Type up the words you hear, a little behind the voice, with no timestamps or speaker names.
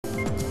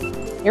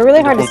You're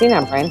really hard to see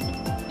now, Brian.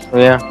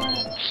 Yeah.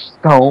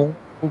 Oh,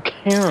 who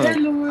cares?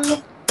 Do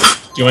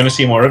you want to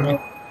see more of me?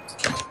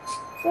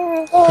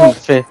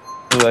 Say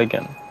hello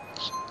again.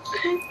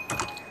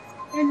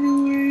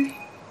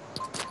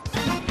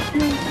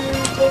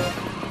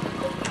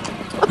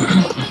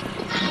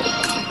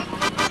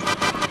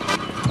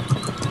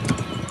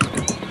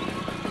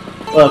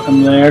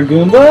 Welcome there,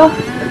 Goomba.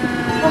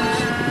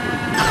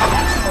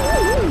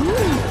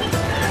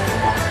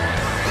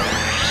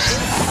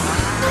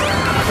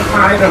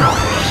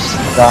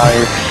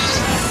 Dive.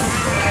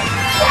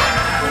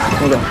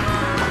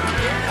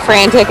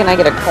 Frantic and I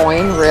get a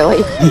coin,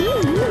 really?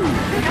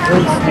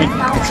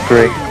 It's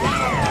great.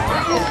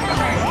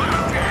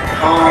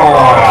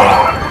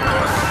 Oh.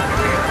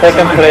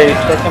 Second place.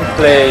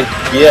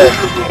 Yes.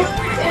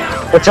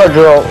 Watch out,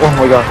 girl. Oh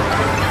my god.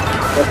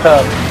 Watch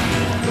out.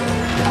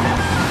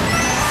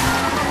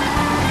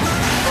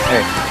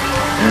 Hey.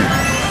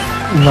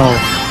 No.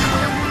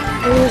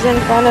 Who's in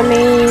front of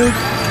me?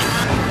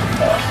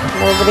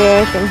 Nobody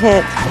I can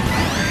hit.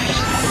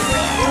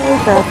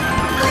 Okay.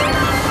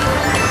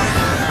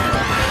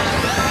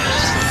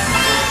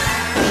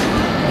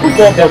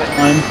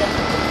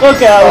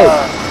 Look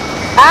out!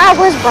 Ah,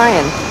 where's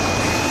Brian?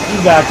 You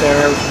got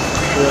there,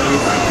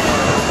 please.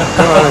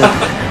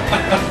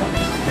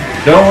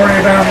 Don't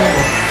worry about me.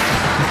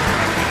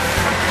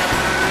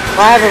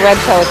 Well, I have a red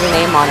shell with your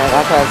name on it.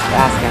 That's what I was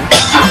asking.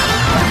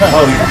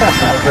 Oh,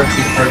 you're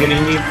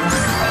targeting me?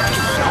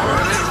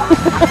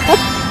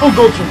 Don't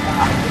go too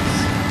fast.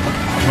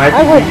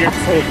 I wouldn't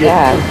say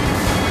that.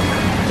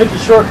 Took the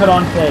shortcut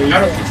on K.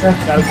 Gotta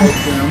go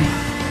to him.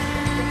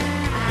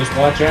 Just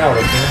watch out,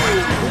 okay?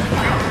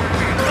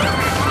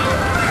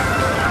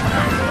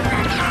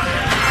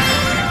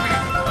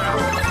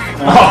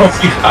 Oh,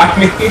 you got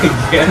me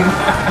again?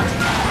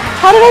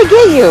 How did I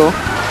get you?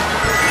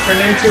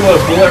 Turned into a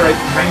bullet right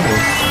behind me.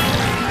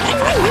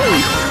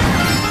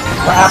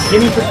 Crap,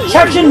 give me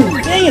protection!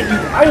 Dang it, you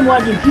item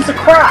lagging piece of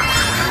crap!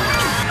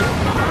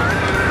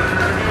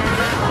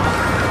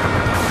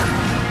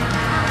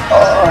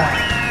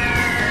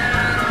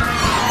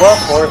 Well,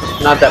 of course,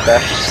 not that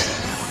bad.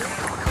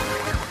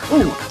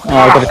 Ooh. Oh,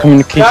 I got a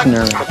communication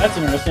error. That's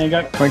interesting. I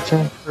got My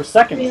turn. for a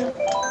second.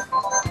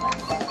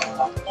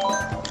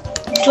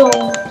 Go.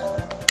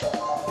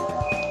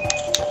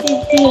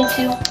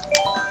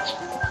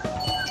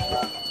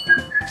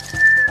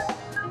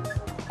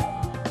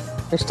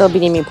 You're still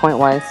beating me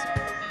point-wise.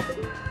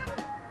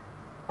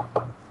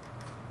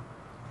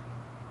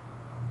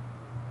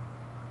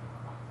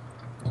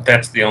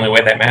 That's the only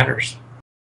way that matters.